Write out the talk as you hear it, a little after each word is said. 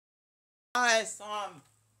I saw him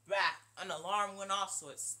back. An alarm went off, so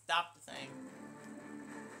it stopped the thing.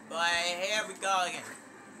 But here we go again.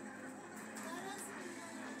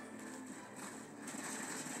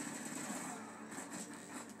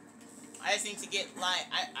 I just need to get like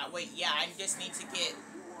I just need to get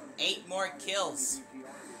 8 more kills.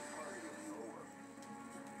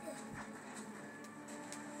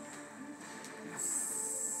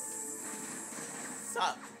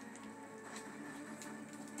 Suck.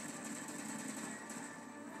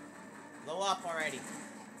 Blow up already.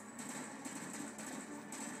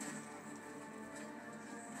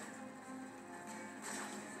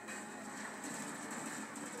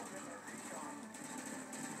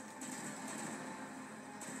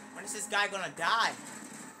 When is this guy gonna die?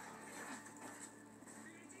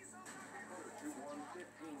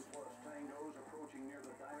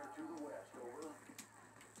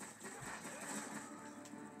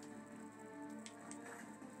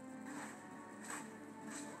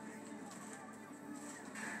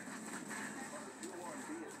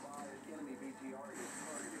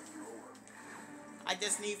 I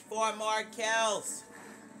just need 4 more kills.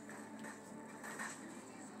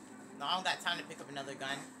 No, I don't got time to pick up another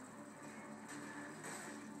gun.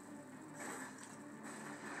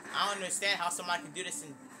 I don't understand how someone can do this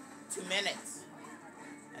in 2 minutes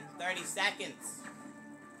and 30 seconds.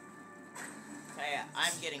 Okay,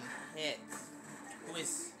 I'm getting hit. Who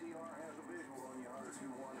is...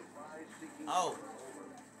 Oh.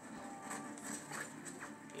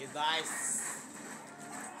 You guys...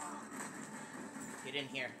 Get in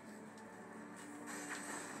here.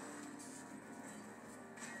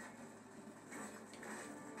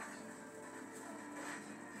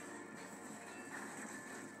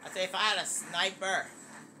 I'd say if I had a sniper,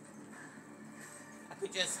 I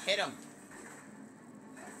could just hit him.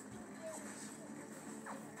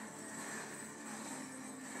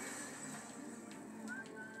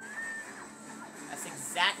 That's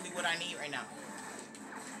exactly what I need right now.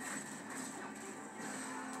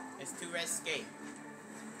 It's too risky.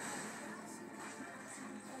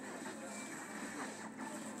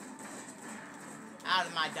 Out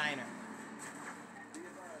of my diner.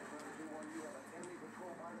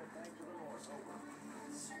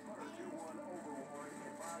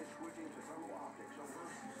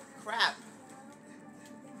 Crap.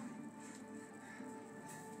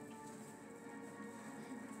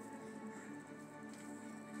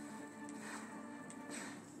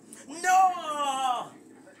 No!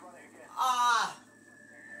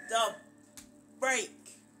 The break.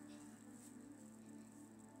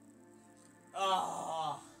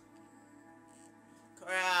 Oh.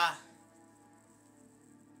 Crap.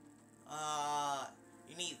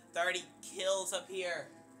 You need 30 kills up here.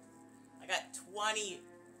 I got 28.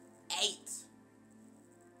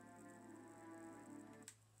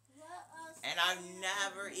 And I've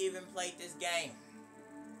never even played this game.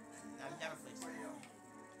 I've never played this game.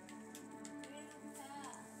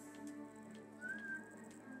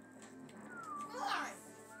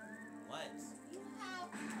 What?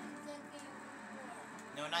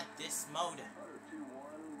 No, not this mode.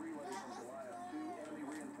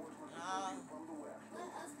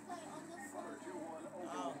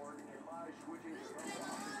 Oh.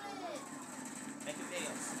 Making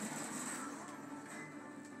videos.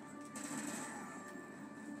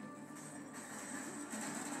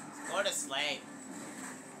 Go to slave.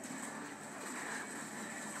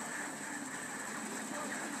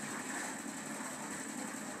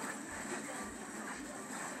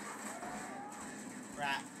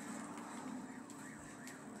 Crap.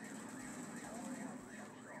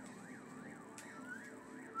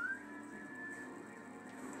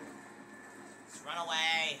 Just run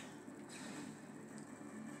away.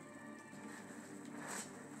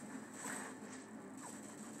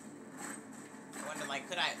 I wonder, like,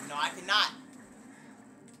 could I? No, I could not.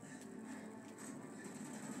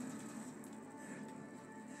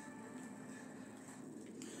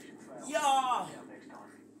 Yo!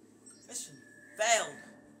 Mission failed.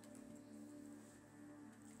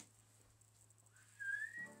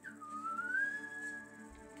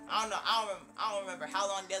 I don't know. I don't remember how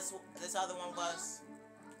long this other one was.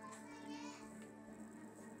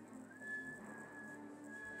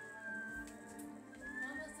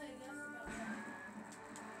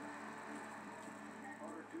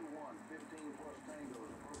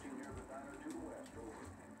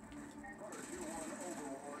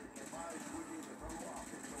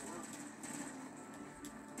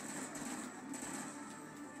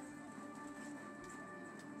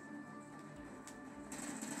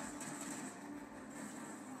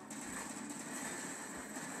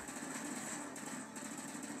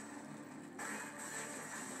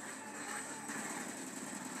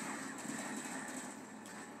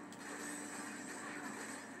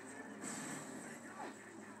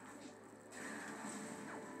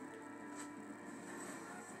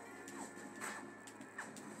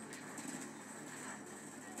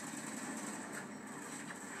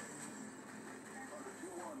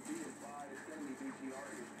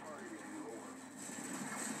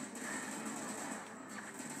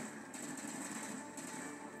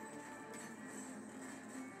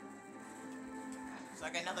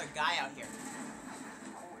 There's like another guy out here.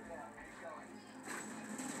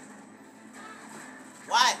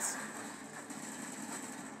 What?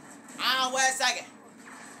 Wait a second.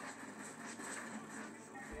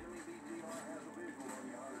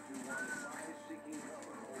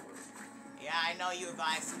 Yeah, I know you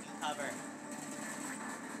advise seeking cover.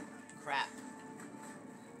 Crap.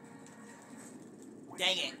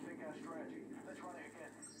 Dang it.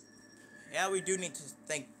 Yeah, we do need to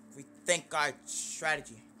rethink our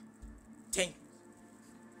strategy. Tink.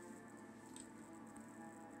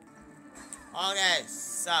 Okay,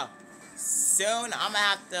 so soon I'm gonna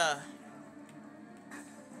have to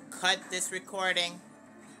cut this recording.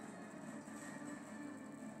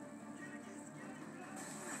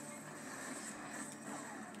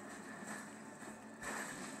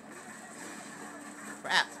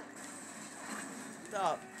 Crap.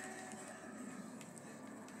 Stop.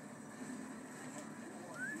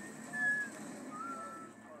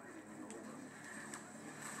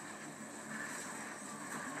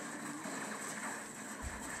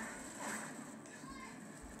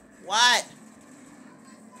 What?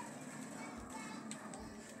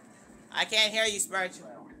 I can't hear you, Spurge.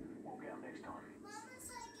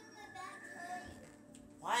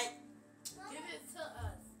 What? Give it to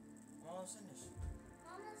us. Well, finish.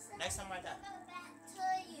 Next time I die.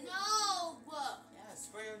 No! Yeah,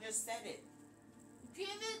 Spurge just said it. Give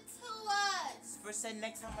it to us! Spurge said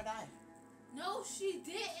next time I die. No, she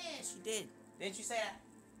didn't. She did. Didn't you say that?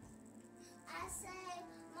 I said,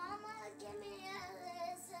 Mama, give me a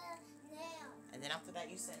now. And then after that,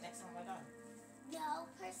 you said next time I die. No,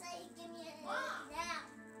 per se, give me a Mom. now.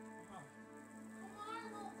 Come on,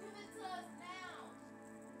 Lil, give it to us now.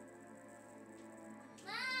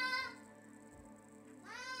 Ma!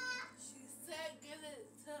 Ma! She said give it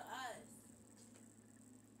to us.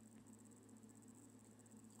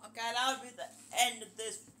 Okay, that would be the end of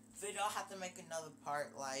this video. I'll have to make another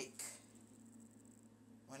part, like,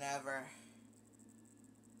 whenever.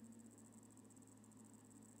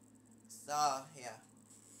 So, yeah.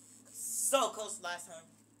 So close to last time.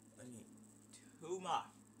 I need 2 more.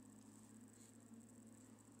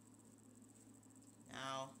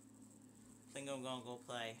 Now, I think I'm gonna go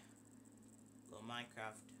play a little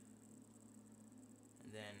Minecraft.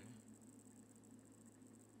 And then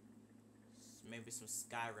maybe some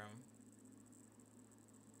Skyrim.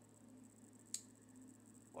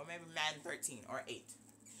 Or maybe Madden 13 or 8.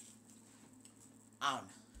 I don't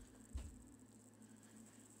know.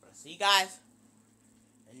 But I'll see you guys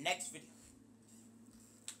in the next video.